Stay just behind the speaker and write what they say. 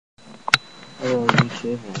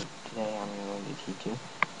YouTube, and today I'm going to teach you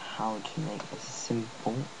how to make a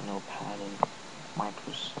simple notepad in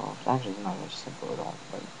Microsoft. Actually, it's not very simple at all,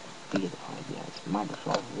 but you get the idea. It's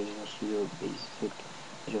Microsoft Visual Studio Basic,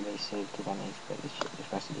 Visual Basic 2008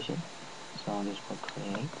 Express Edition. So I'll just click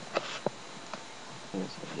Create.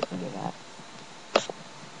 Let's get rid of that.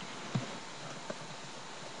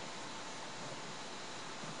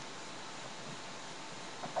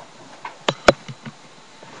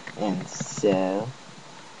 And so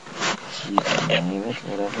you can name it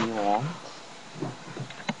whatever you want.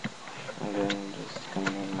 I'm just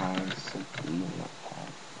gonna name mine simply Notepad.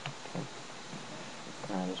 Okay.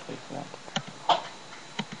 Now just wait for that.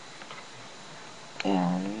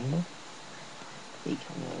 And you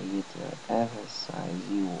can name it whatever size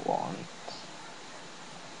you want.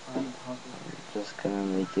 I'm just gonna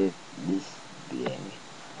make it this big.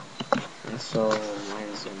 And so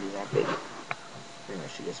mine's gonna be that big. Maybe I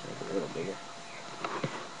should just make it a little bigger.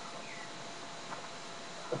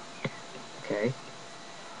 Okay.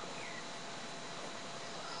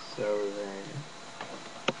 So then,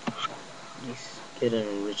 just get a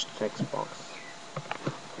rich text box.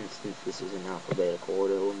 And since this is in alphabetical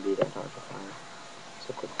order, it wouldn't be that hard to find.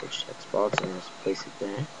 So click rich text box and just place it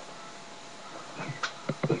there.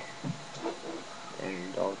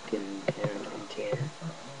 And darken parent container.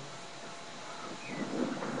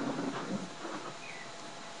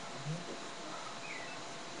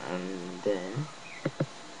 And then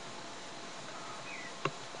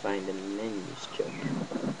find the menu strip,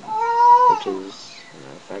 which is, as a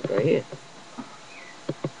matter of fact, right here.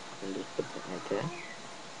 And just put that right there.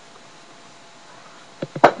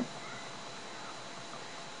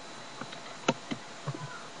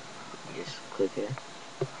 Just click it.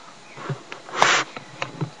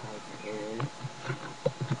 Type in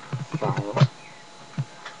File,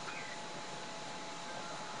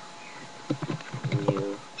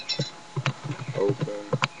 New, Open,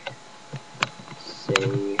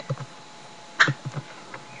 Save,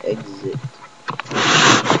 Exit.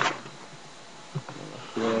 And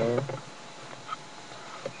here,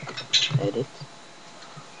 Edit.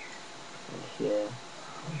 And here,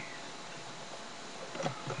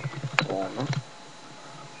 Format.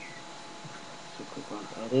 So click on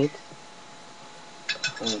Edit.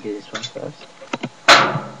 I'm going to do this one first.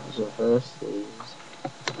 So first is,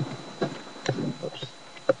 oops.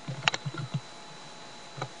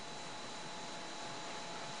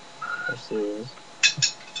 First is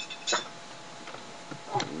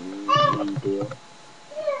redo,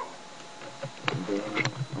 and then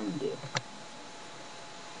undo.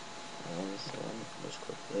 And so just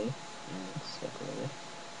click A and separate it.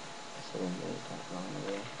 So then there's that line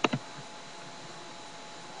there.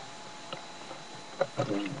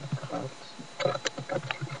 Then cut,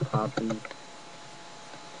 copy,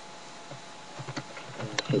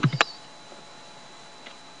 and paste.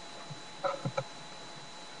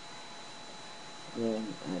 Then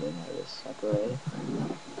add another separator.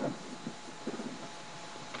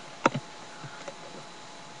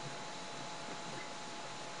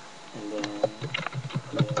 And then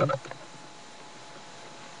here,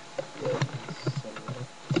 then select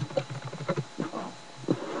all.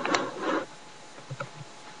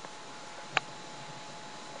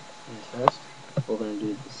 And first, we're going to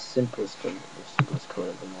do the simplest code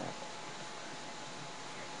of the math.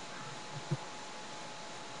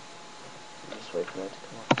 Just wait for that to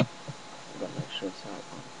come up. I'm going to make sure it's out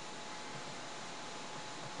one.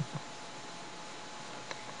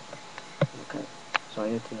 Okay, so all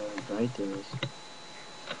you have to know right there is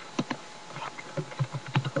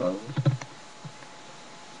close,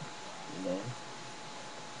 and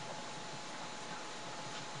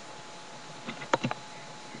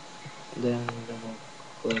then double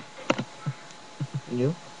click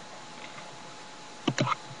New,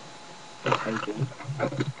 and type in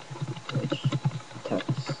rich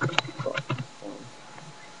text box form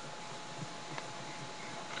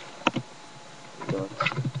dot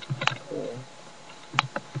clear.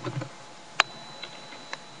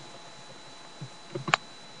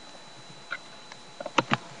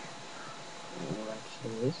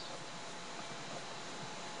 This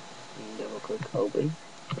and double click Open.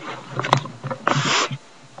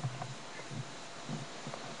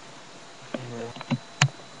 And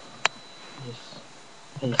just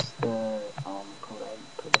paste the code I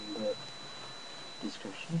put in the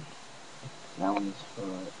description. That one is for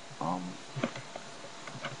this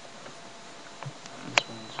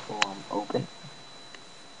one is for Open. And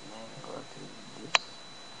then go to this.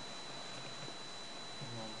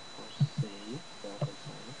 And then for Save, click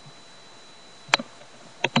Save.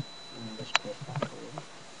 And just press that button.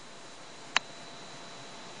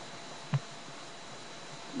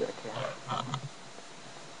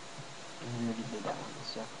 need that one,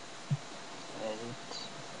 so edit,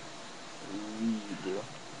 redo,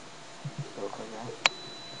 look like that.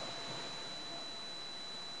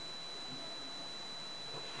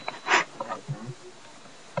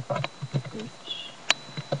 Rich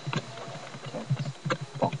text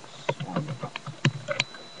box one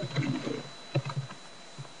reader.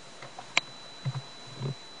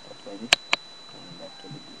 That's edit, and back to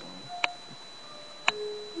the design,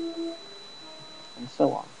 and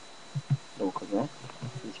so on. Look like that.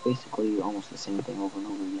 It's basically almost the same thing over and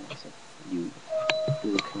over again, except you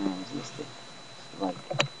do the commands listed, like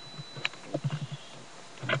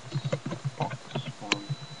box one,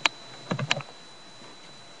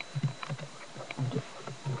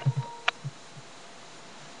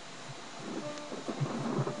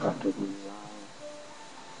 back to the design.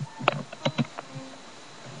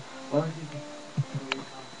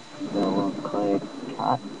 Double click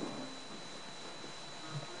cut.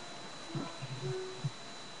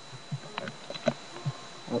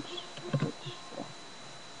 Oops, yeah.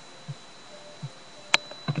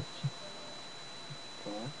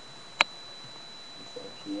 Okay. So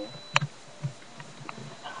here.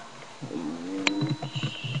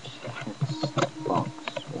 Text box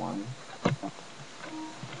one.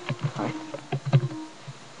 Cut.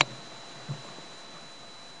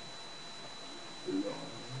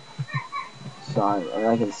 So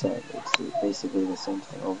like I said, it's basically the same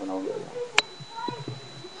thing over and over again.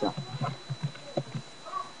 So.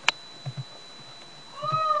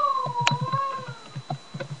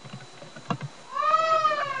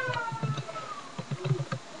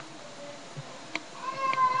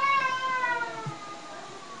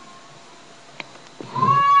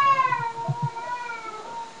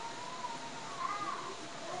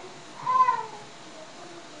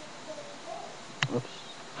 Oops.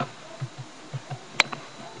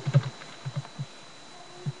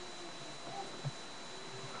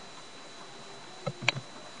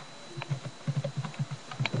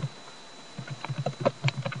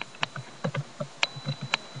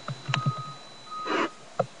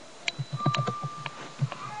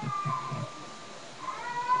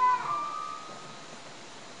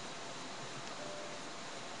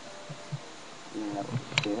 Yeah,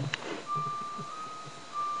 okay.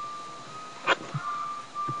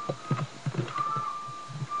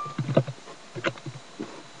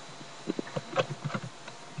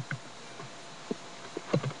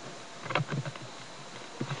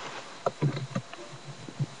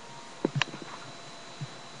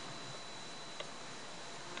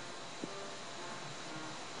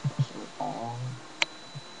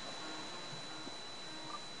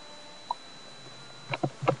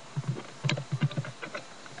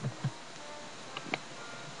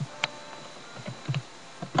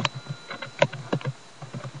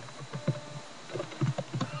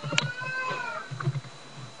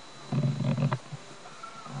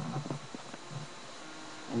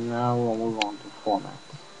 And now we'll move on to format.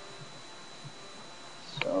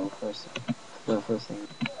 So the first thing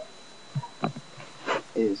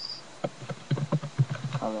is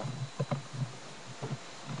color,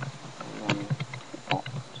 and then font.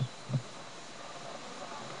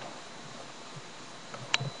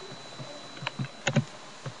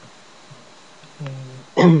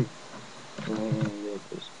 And we're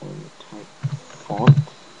just going to type font,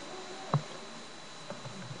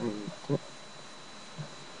 and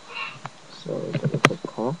so double click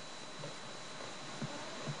color,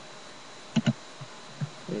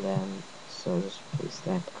 and then so just paste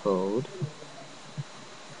that code,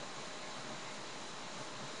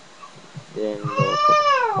 then double click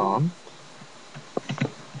font,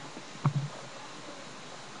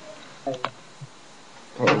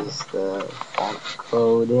 paste the font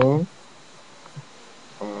code in,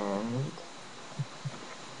 and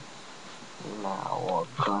now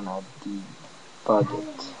we're gonna debug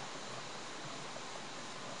it.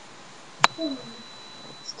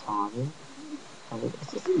 It's target.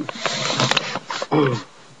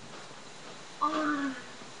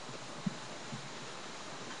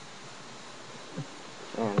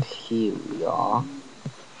 And here we are.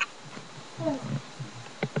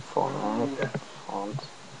 Format, font.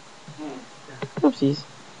 Oopsies.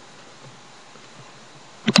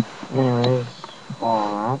 Anyways,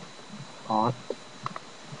 format, font.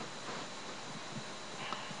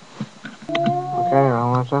 Okay, one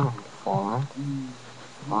more time. Format,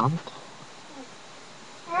 font.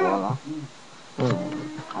 Voila.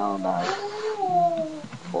 How about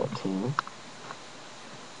 14?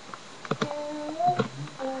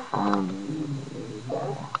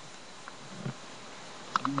 There.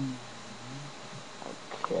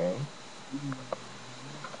 Okay.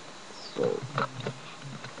 So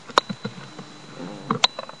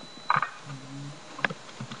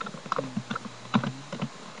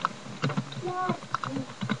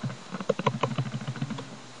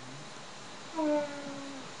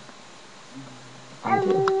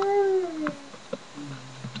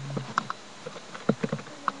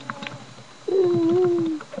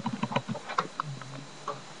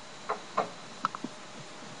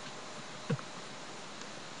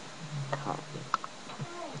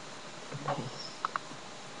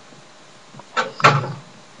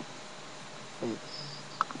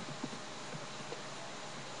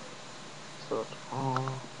Sort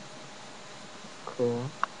all,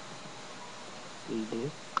 clear,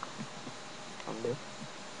 redo, undo,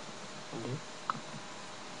 undo,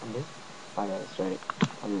 undo. Oh yeah, that's right.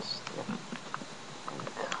 I'll just, yeah.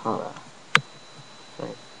 And color.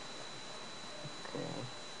 Right. Okay.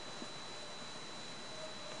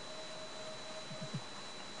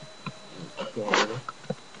 Okay.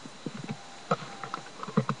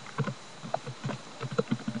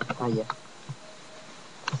 Oh yeah.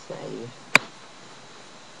 Save.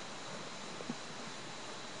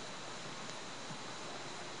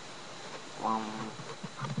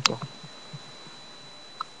 Yeah.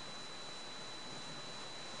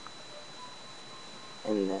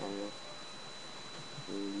 And then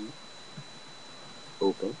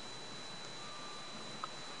open.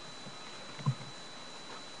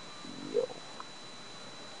 Yo.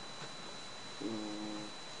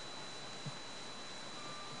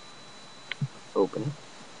 Open.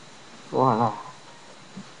 Voila.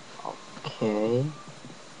 Okay.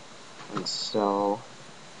 And so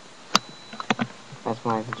that's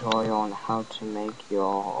my tutorial on how to make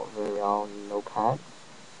your very own notepad.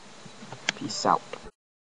 Peace out.